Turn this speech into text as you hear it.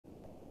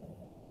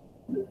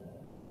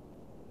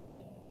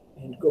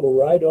And go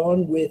right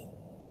on with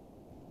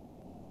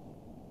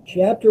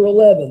Chapter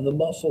 11, the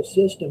muscle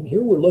system.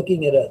 Here we're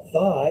looking at a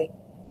thigh.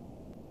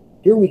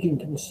 Here we can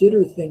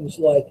consider things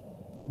like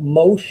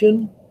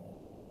motion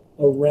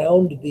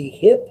around the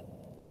hip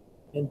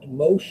and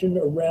motion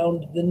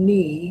around the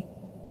knee,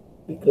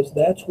 because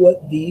that's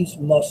what these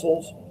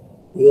muscles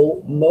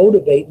will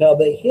motivate. Now,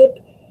 the hip,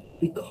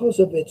 because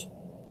of its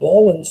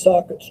ball and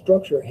socket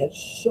structure, has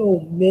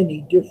so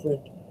many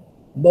different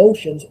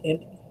motions,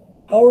 and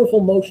powerful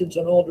motions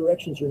in all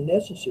directions are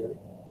necessary.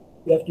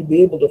 You have to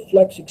be able to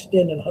flex,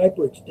 extend, and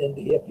hyperextend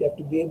the hip. You have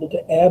to be able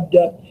to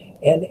abduct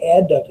and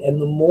adduct.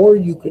 And the more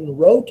you can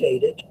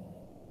rotate it,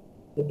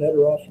 the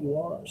better off you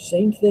are.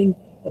 Same thing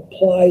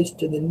applies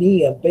to the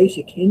knee, a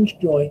basic hinge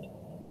joint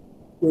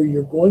where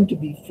you're going to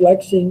be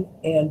flexing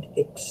and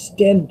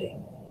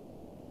extending,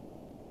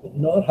 but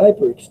not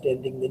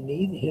hyperextending the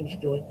knee. The hinge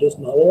joint does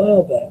not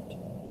allow that.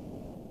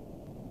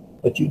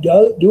 But you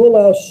do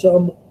allow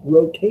some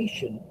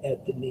rotation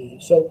at the knee.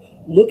 So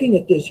looking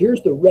at this,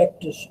 here's the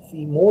rectus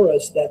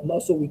femoris, that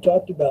muscle we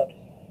talked about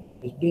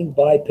as being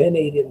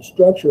bipinnate in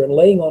structure, and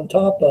laying on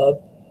top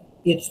of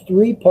its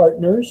three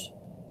partners,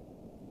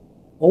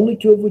 only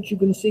two of which you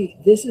can see.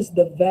 This is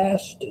the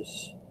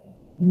vastus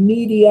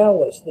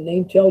medialis. The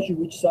name tells you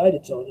which side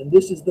it's on. And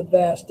this is the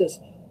vastus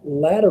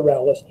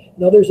lateralis.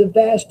 Now there's a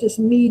vastus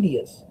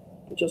medius,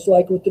 just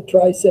like with the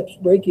triceps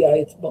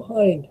brachii, it's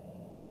behind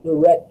the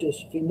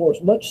rectus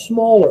femoris, much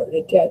smaller. It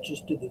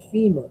attaches to the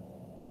femur.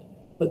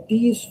 But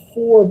these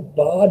four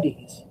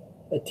bodies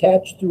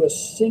attach through a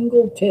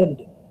single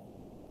tendon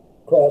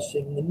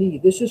crossing the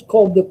knee. This is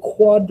called the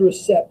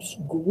quadriceps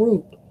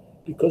group,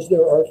 because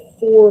there are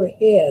four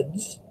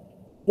heads,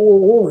 four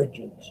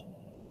origins,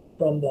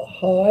 from the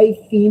high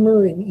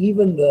femur and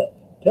even the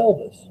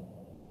pelvis,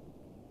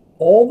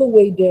 all the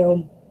way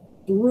down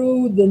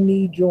through the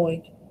knee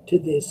joint to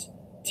this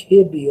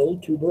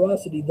tibial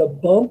tuberosity, the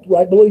bump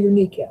right below your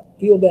kneecap.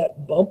 Feel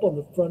that bump on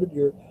the front of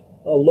your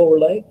lower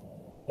leg?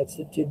 That's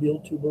the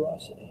tibial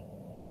tuberosity.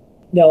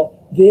 Now,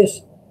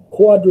 this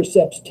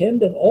quadriceps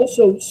tendon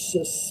also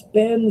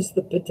suspends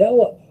the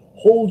patella,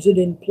 holds it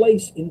in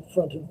place in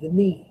front of the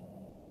knee,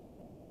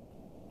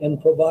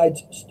 and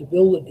provides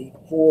stability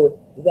for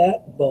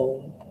that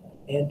bone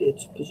and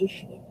its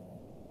positioning.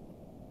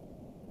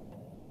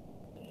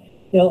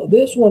 Now,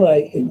 this one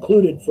I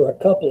included for a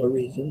couple of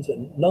reasons,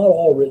 and not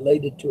all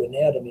related to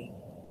anatomy.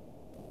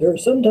 There are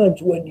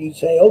sometimes when you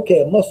say,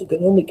 okay, a muscle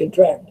can only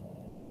contract.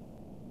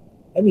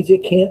 That means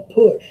it can't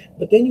push.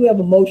 But then you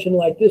have a motion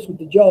like this with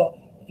the jaw.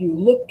 If you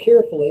look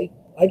carefully,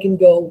 I can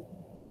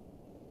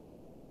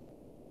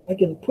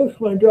push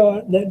my jaw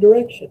in that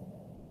direction.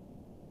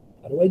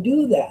 How do I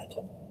do that?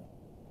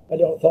 I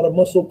thought a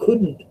muscle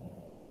couldn't.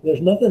 There's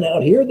nothing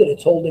out here that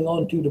it's holding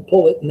on to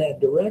pull it in that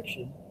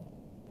direction.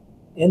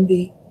 And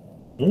the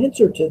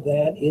answer to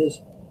that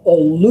is a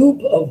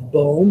loop of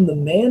bone, the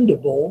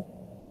mandible,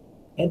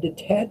 and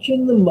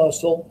attaching the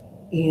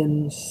muscle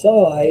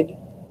inside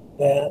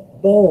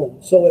that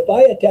bone. So if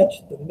I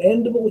attach the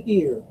mandible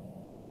here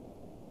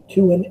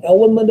to an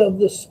element of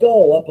the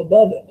skull up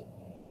above it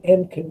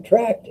and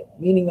contract it,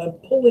 meaning I'm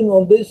pulling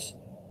on this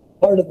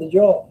part of the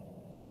jaw,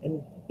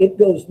 and it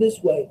goes this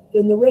way,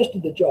 then the rest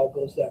of the jaw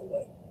goes that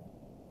way.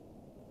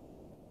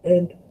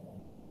 And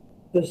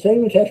the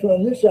same attachment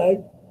on this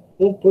side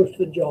will push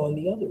the jaw in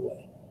the other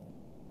way.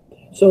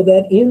 So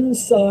that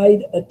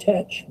inside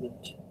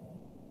attachment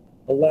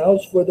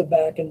allows for the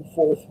back and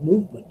forth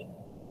movement,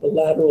 the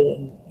lateral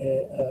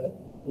and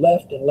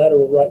left and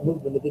lateral right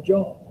movement of the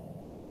jaw.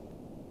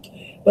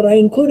 But I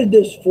included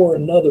this for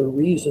another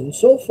reason.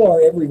 So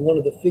far, every one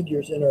of the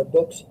figures in our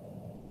books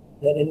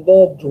that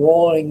involve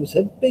drawings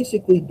have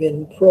basically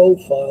been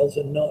profiles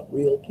and not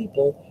real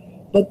people.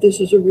 But this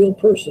is a real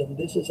person.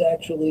 This is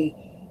actually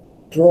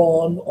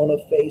drawn on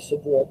a face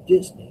of Walt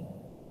Disney.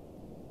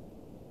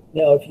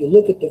 Now, if you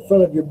look at the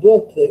front of your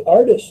book, the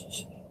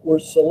artists were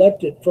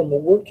selected from a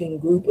working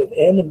group of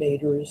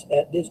animators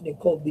at Disney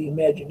called the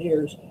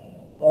Imagineers,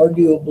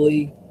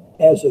 arguably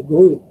as a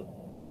group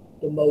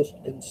the most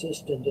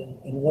consistent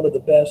and one of the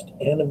best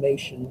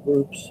animation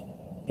groups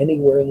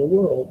anywhere in the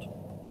world.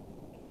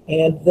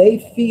 And they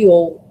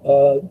feel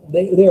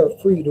they are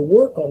free to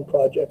work on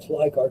projects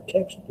like our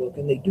textbook,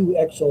 and they do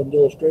excellent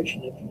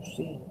illustration, if you've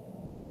seen.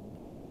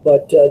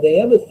 But they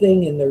have a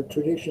thing in their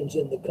traditions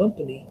in the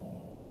company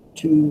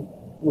to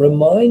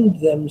remind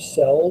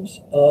themselves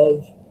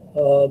of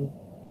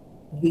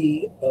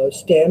the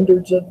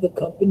standards of the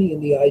company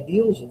and the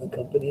ideals of the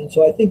company. And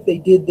so I think they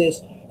did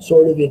this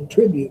sort of in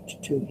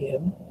tribute to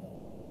him.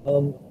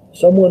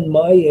 Someone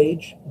my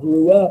age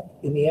grew up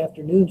in the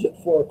afternoons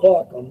at 4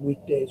 o'clock on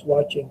weekdays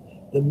watching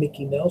the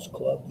Mickey Mouse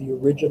Club, the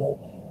original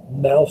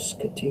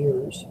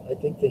Mouseketeers. I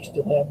think they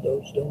still have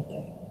those, don't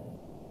they?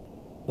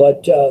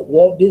 But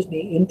Walt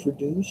Disney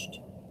introduced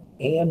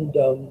and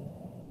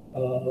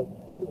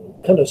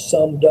kind of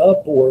summed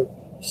up or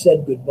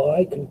said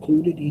goodbye,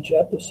 concluded each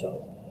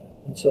episode.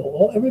 And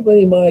so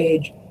everybody my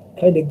age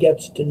kind of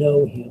gets to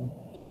know him.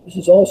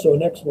 This is also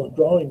an excellent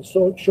drawing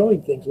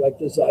showing things like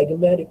the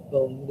zygomatic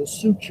bone, the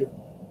suture,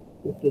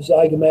 with the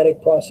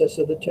zygomatic process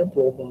of the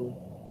temporal bone,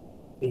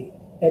 the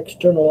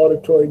external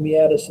auditory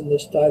meatus and the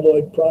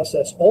styloid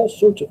process, all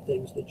sorts of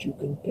things that you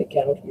can pick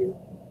out here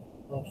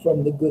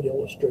from the good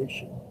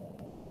illustration.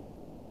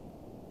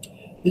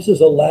 This is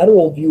a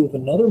lateral view of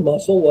another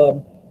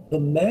muscle. The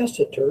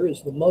masseter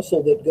is the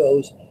muscle that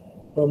goes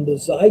from the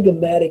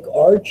zygomatic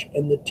arch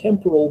and the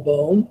temporal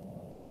bone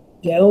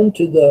down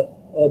to the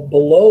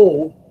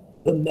below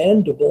the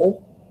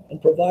mandible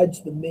and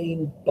provides the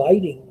main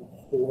biting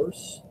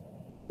force.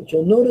 But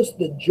you'll notice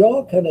the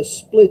jaw kind of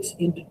splits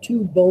into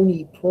two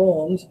bony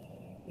prongs,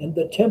 and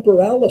the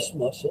temporalis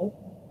muscle,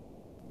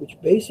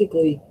 which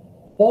basically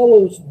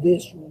follows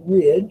this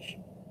ridge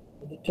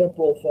of the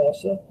temporal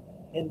fossa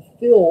and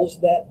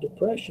fills that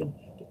depression.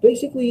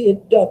 Basically,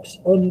 it ducks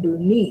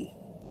underneath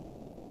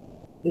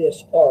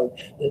this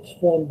arch that's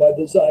formed by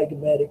the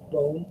zygomatic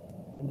bone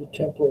and the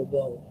temporal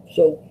bone.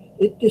 So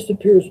it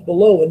disappears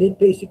below, and it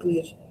basically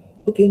is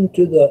hooking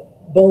to the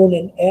bone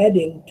and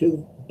adding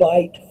to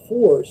bite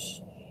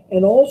force.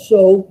 And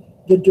also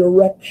the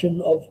direction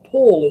of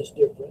pull is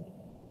different.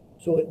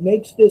 So it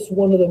makes this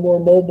one of the more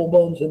mobile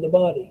bones in the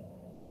body.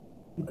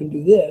 You can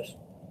do this.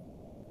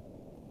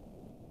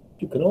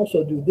 You can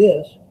also do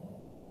this.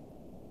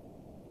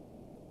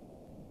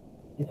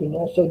 You can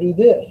also do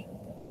this.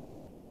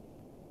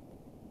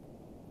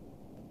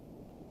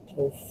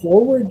 So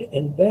forward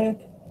and back,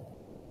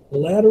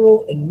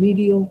 lateral and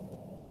medial,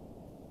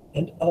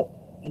 and up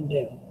and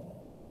down.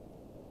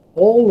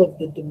 All of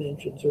the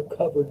dimensions are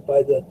covered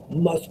by the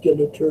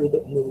musculature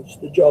that moves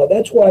the jaw.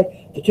 That's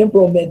why the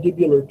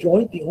temporomandibular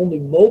joint, the only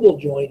mobile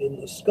joint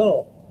in the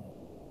skull,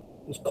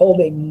 is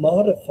called a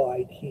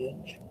modified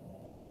hinge,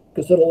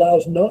 because it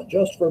allows not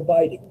just for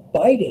biting.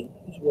 Biting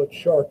is what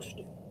sharks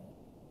do.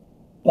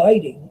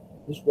 Biting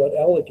is what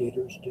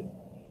alligators do.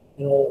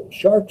 You know,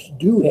 sharks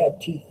do have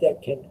teeth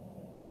that can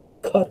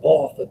cut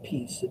off a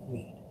piece of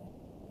meat.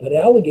 But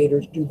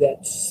alligators do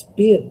that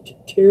spin to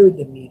tear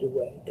the meat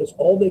away, because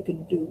all they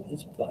can do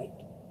is bite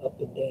up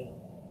and down.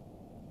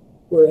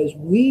 Whereas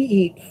we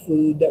eat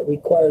food that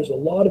requires a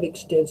lot of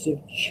extensive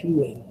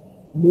chewing,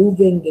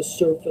 moving the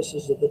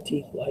surfaces of the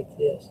teeth like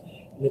this.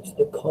 And it's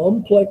the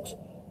complex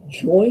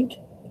joint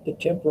at the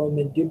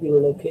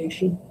temporomandibular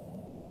location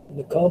and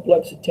the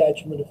complex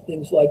attachment of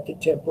things like the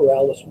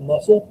temporalis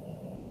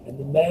muscle and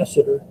the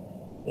masseter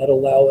that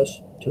allow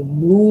us to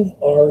move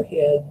our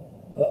head,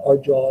 our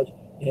jaws,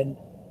 and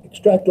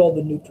extract all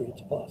the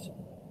nutrients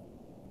possible.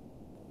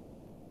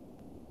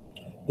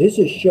 This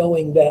is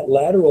showing that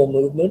lateral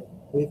movement.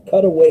 We've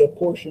cut away a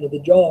portion of the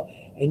jaw,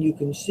 and you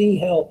can see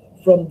how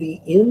from the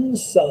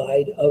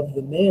inside of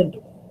the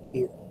mandible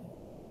here,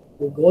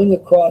 we're going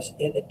across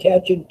and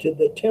attaching to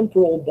the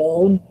temporal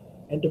bone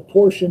and to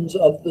portions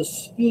of the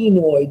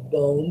sphenoid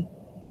bone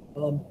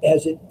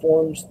as it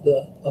forms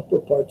the upper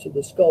parts of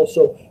the skull.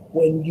 So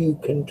when you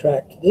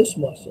contract this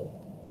muscle,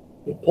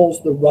 it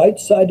pulls the right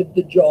side of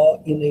the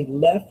jaw in a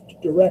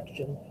left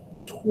direction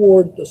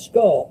toward the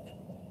skull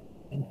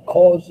and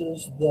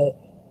causes the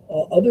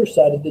other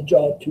side of the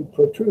jaw to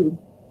protrude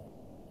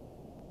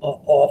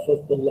off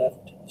of the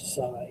left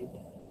side.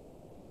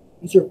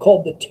 These are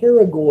called the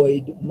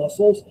pterygoid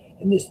muscles,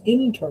 and this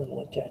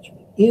internal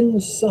attachment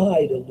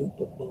inside a loop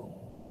of bone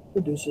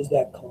produces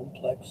that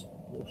complex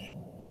motion.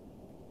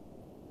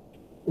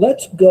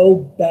 Let's go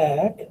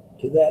back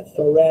to that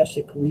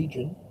thoracic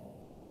region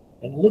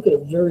and look at a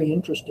very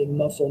interesting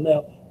muscle.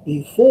 Now,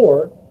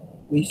 before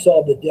we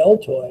saw the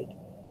deltoid,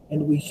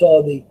 and we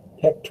saw the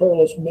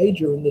pectoralis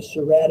major and the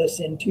serratus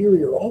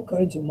anterior, all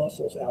kinds of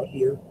muscles out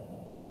here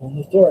on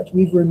the thorax.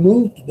 We've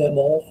removed them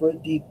all for a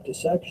deep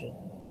dissection.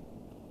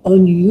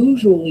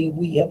 Unusually,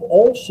 we have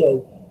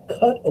also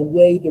cut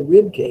away the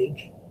rib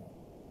cage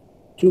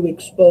to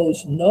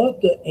expose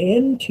not the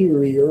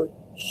anterior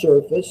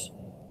surface.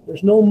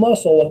 There's no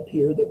muscle up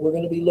here that we're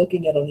going to be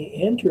looking at on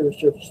the anterior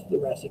surface of the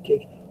thoracic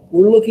cage.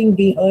 We're looking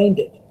behind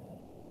it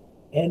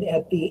and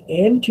at the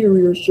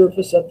anterior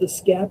surface of the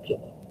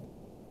scapula.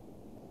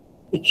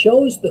 It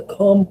shows the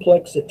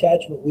complex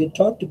attachment. We had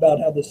talked about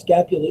how the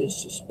scapula is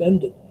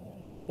suspended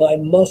by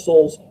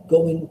muscles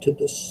going to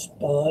the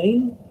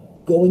spine,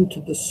 going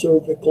to the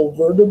cervical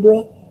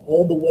vertebra,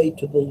 all the way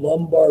to the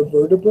lumbar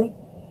vertebra.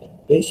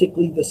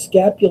 Basically, the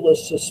scapula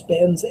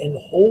suspends and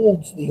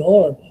holds the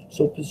arm,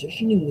 so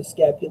positioning the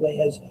scapula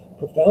has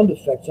profound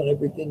effects on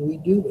everything we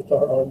do with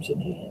our arms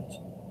and hands.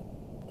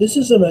 This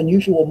is an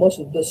unusual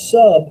muscle, the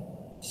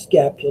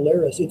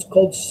subscapularis. It's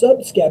called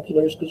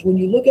subscapularis because when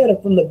you look at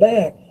it from the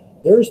back,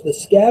 there's the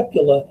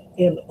scapula,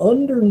 and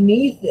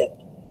underneath it,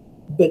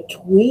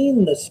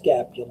 between the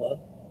scapula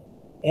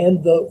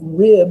and the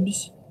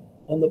ribs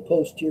on the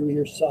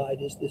posterior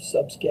side, is this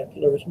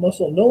subscapularis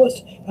muscle.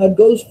 Notice how it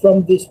goes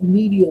from this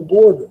medial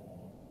border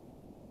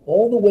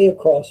all the way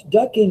across,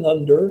 ducking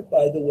under,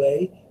 by the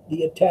way,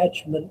 the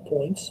attachment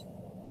points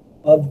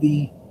of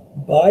the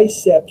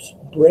biceps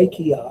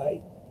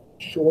brachii,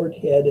 short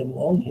head and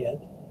long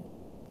head.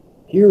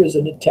 Here is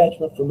an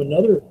attachment from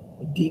another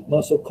a deep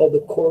muscle called the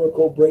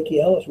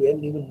coracobrachialis. We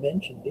haven't even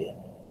mentioned it.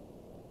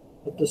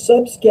 But the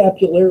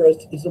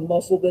subscapularis is a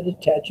muscle that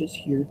attaches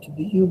here to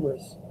the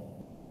humerus.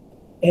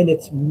 And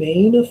its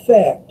main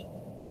effect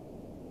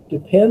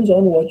depends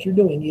on what you're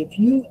doing. If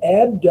you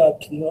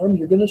abduct the arm,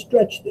 you're going to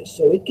stretch this,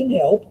 so it can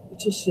help.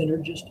 It's a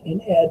synergist in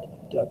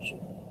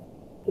adduction.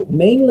 But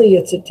mainly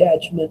its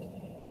attachment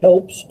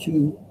helps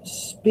to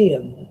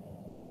spin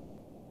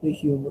the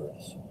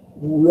humerus,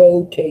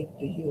 rotate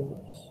the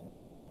humerus.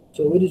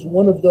 So it is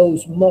one of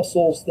those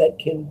muscles that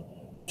can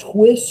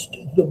twist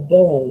the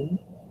bone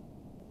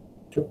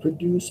to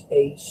produce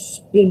a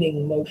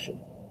spinning motion.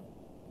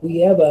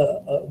 We have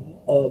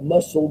a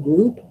muscle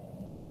group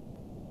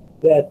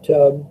that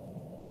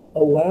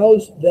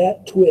allows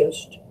that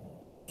twist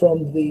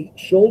from the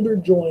shoulder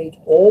joint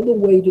all the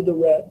way to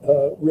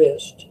the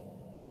wrist.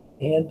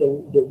 And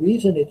the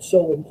reason it's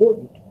so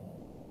important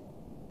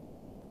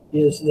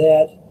is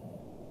that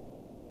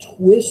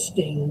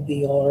twisting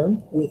the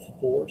arm with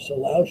force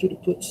allows you to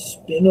put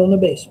spin on a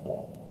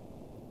baseball.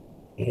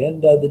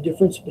 And the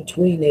difference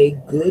between a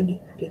good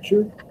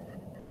pitcher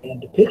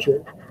and a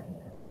pitcher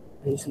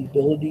is the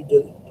ability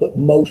to put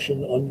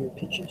motion on your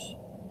pitches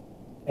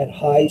at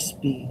high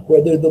speed,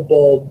 whether the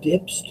ball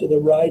dips to the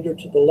right or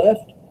to the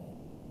left.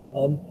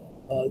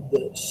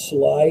 The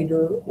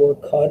slider or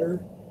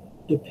cutter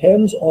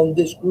depends on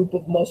this group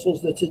of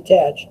muscles that's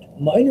attached.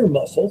 Minor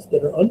muscles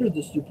that are under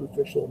the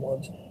superficial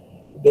ones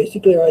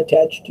basically are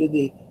attached to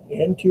the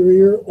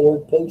anterior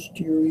or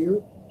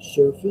posterior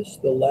surface,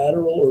 the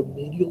lateral or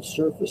medial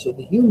surface of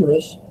the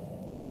humerus,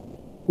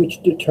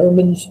 which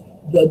determines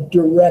the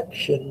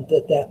direction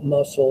that that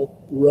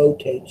muscle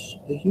rotates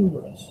the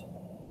humerus.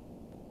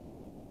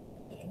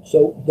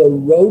 So the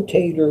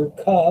rotator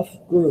cuff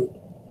group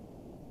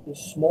is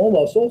small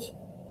muscles.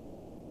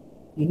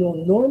 You know,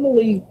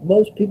 normally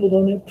most people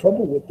don't have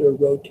trouble with their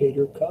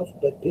rotator cuff,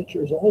 but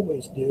pitchers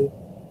always do,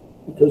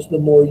 because the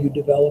more you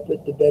develop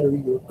it, the better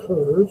your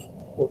curve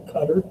or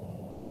cutter,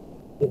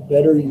 the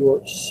better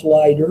your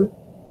slider,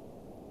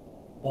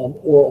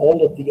 or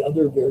all of the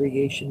other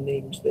variation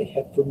names they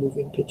have for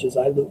moving pitches.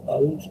 I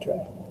lose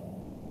track.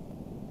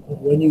 But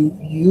when you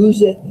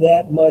use it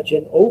that much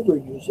and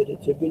overuse it,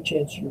 it's a good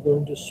chance you're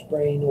going to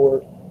sprain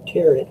or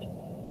tear it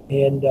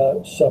and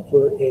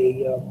suffer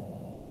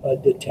a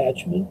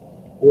detachment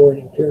or an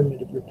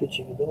impairment of your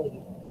pitching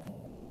ability.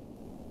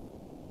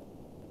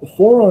 The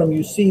forearm,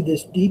 you see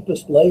this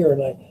deepest layer,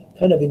 and I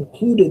kind of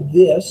included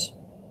this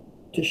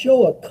to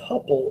show a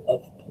couple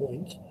of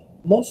points.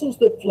 Muscles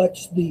that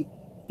flex the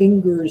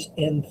fingers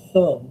and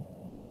thumb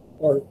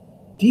are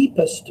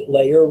deepest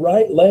layer,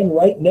 laying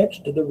right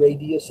next to the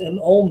radius and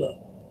ulna.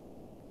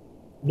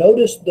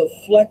 Notice the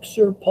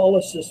flexor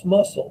pollicis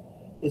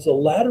muscle is a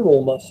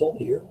lateral muscle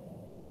here,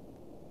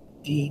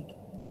 deep,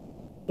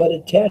 but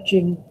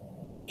attaching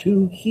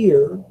to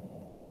here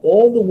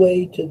all the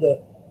way to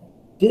the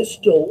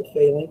distal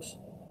phalanx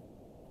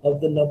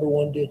of the number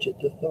one digit,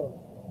 the thumb.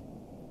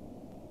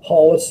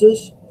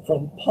 Pollicis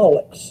from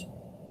pollex,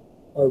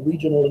 our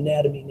regional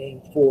anatomy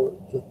name for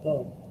the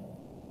thumb.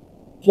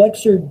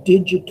 Flexor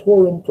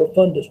digitorum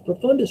profundus.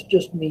 Profundus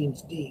just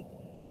means deep.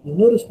 You'll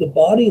notice the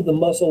body of the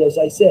muscle, as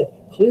I said,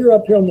 clear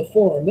up here on the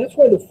forearm. That's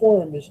why the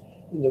forearm is,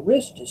 the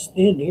wrist is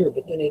thin here,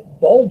 but then it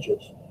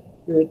bulges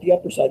here at the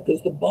upper side,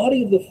 because the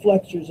body of the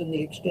flexors and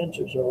the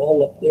extensors are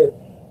all up there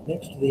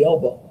next to the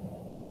elbow.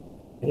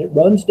 And it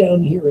runs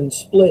down here and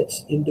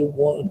splits into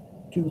 1,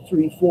 2,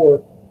 3,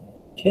 4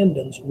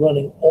 tendons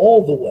running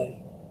all the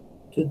way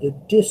to the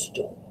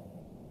distal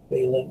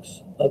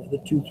phalanx of the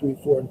 2, 3,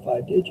 4, and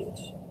 5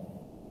 digits.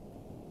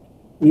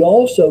 We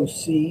also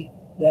see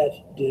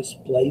that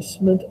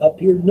displacement up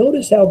here.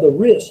 Notice how the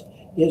wrist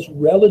is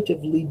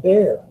relatively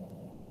bare.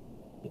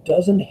 It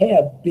doesn't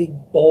have big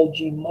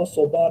bulging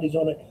muscle bodies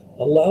on it,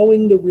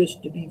 allowing the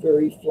wrist to be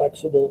very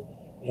flexible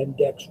and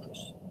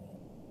dexterous.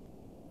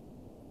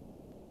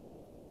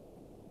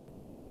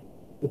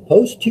 The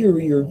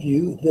posterior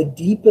view, the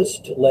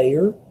deepest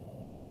layer,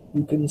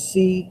 you can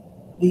see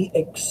the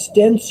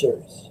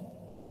extensors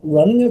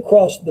running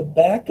across the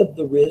back of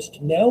the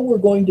wrist. Now we're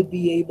going to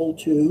be able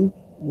to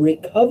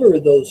recover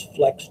those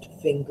flexed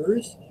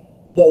fingers,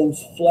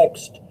 those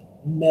flexed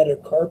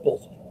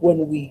metacarpals.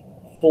 When we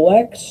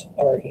flex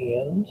our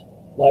hand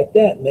like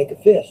that, make a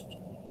fist,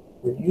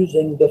 we're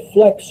using the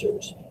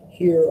flexors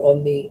here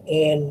on the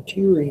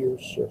anterior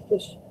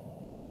surface.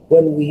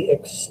 When we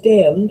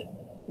extend,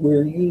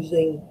 we're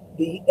using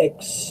the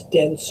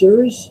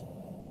extensors.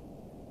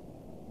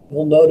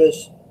 You'll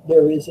notice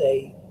there is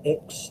a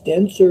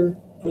extensor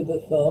for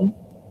the thumb,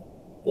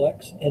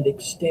 flex and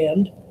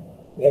extend.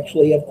 We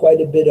actually have quite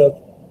a bit of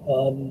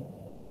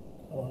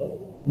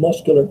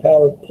muscular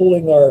power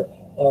pulling our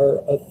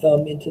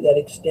thumb into that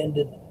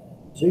extended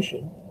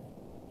position.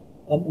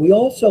 We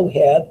also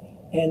have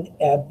an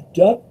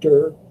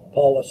abductor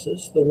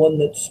pollicis, the one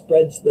that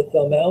spreads the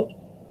thumb out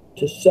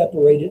to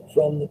separate it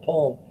from the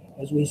palm.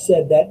 As we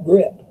said, that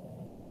grip,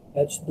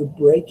 that's the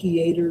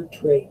brachiator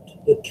trait,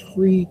 the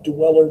tree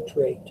dweller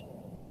trait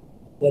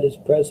that is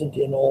present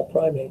in all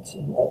primates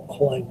and all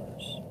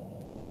climbers.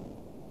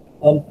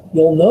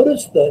 You'll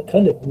notice the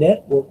kind of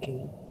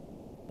networking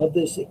of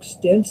this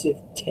extensive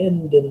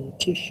tendon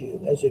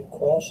tissue as it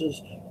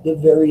crosses the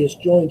various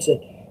joints.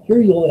 And here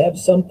you'll have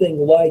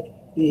something like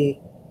the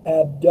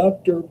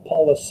abductor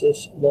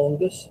pollicis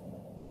longus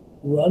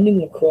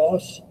running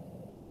across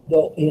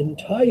the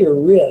entire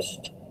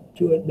wrist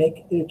to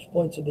make its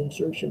points of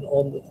insertion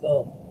on the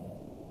thumb.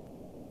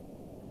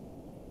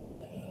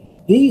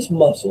 These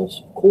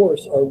muscles, of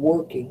course, are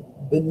working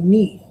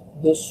beneath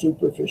the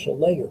superficial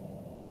layer.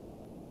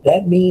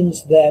 That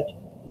means that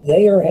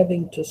they are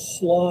having to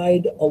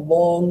slide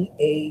along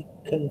a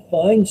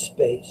confined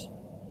space,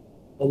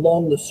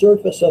 along the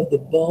surface of the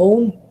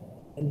bone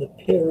and the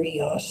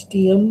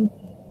periosteum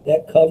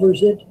that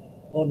covers it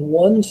on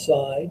one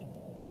side,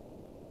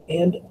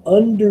 and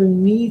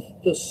underneath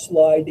the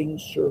sliding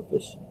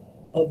surface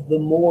of the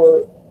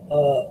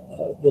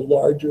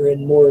larger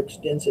and more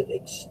extensive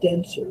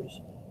extensors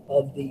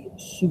of the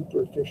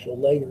superficial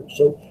layer.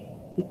 So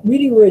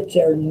really, it's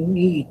our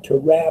need to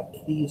wrap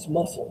these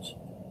muscles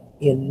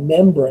in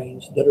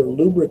membranes that are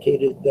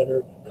lubricated, that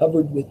are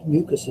covered with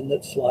mucus, and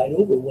that slide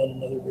over one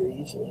another very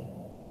easily.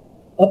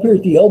 Up here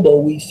at the elbow,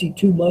 we see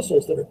two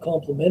muscles that are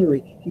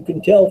complementary. You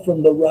can tell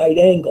from the right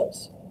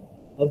angles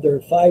of their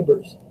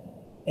fibers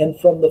and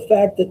from the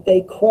fact that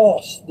they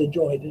cross the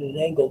joint at an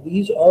angle.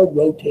 These are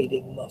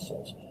rotating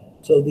muscles.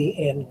 So the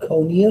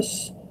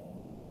anconeus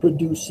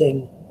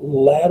producing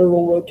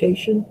lateral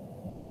rotation,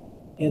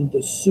 and the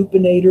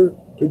supinator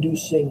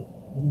producing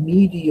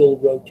medial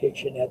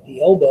rotation at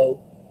the elbow,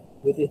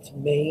 with its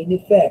main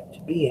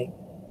effect being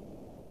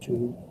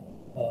to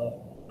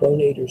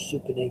pronate or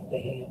supinate the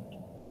hand.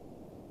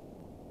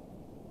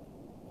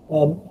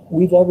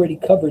 We've already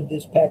covered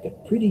this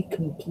packet pretty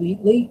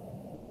completely,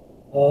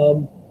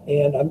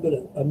 and I'm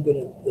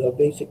gonna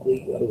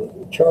basically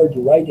charge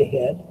right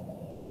ahead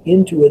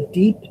into a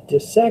deep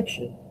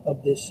dissection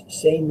of this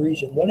same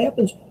region. What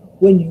happens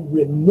when you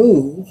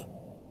remove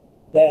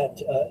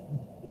that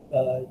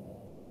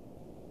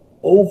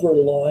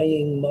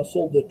overlying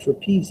muscle, the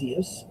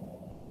trapezius,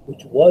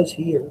 which was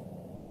here?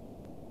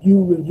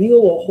 You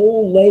reveal a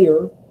whole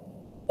layer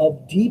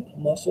of deep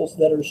muscles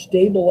that are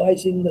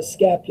stabilizing the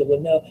scapula.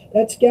 Now,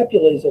 that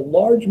scapula is a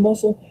large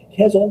muscle. It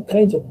has all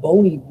kinds of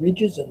bony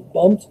ridges and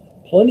bumps,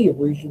 plenty of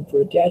region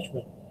for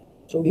attachment.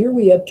 So here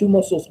we have two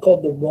muscles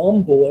called the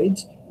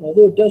rhomboids.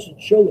 Although it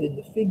doesn't show it in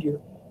the figure,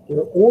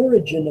 their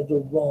origin of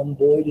the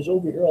rhomboid is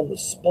over here on the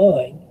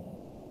spine,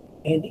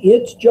 and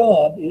its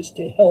job is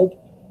to help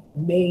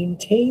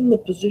maintain the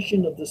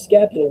position of the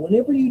scapula.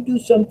 Whenever you do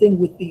something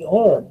with the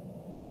arm,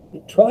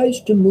 it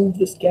tries to move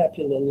the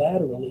scapula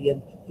laterally,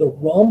 and the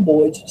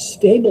rhomboids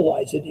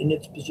stabilize it in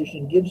its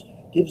position,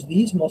 gives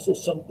these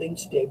muscles something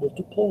stable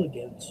to pull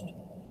against.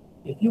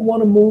 If you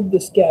want to move the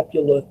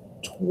scapula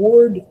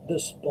toward the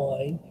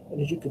spine,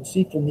 and as you can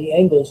see from the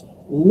angles,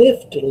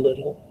 lift it a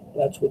little,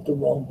 that's what the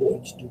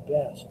rhomboids do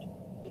best.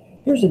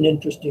 Here's an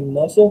interesting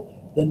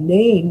muscle. The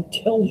name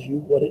tells you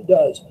what it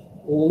does.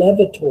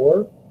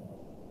 Levator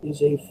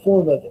is a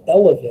form of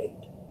elevate.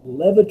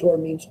 Levator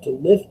means to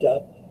lift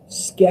up.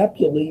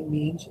 Scapulae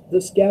means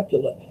the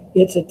scapula.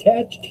 It's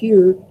attached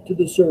here to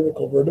the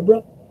cervical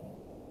vertebra,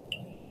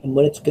 and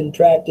when it's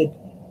contracted,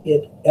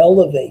 it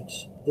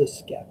elevates the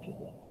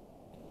scapula.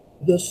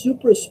 The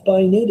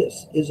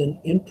supraspinatus is an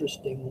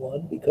interesting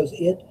one because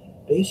it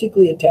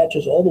basically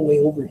attaches all the way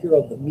over here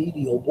on the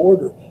medial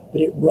border,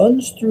 but it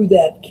runs through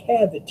that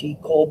cavity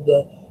called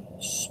the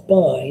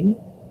spine.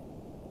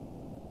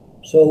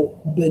 So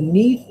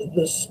beneath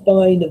the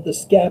spine of the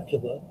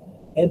scapula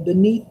and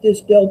beneath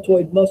this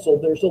deltoid muscle,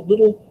 there's a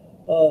little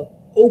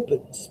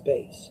open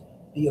space.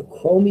 The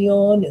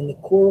acromion and the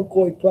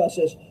coracoid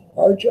process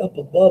arch up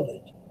above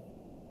it,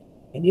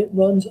 and it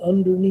runs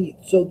underneath.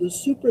 So the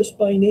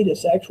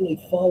supraspinatus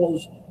actually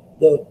follows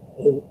the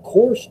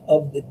course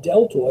of the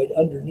deltoid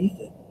underneath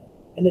it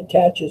and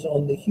attaches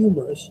on the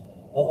humerus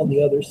on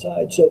the other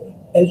side. So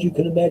as you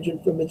can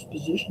imagine from its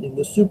positioning,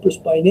 the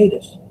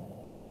supraspinatus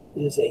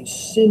is a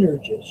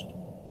synergist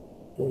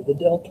for the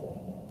deltoid.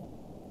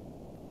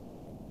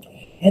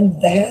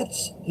 And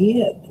that's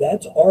it.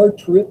 That's our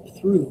trip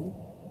through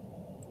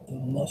the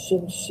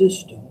muscle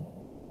system,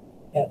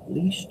 at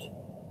least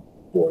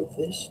for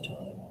this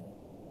time.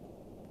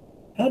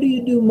 How do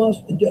you do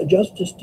justice to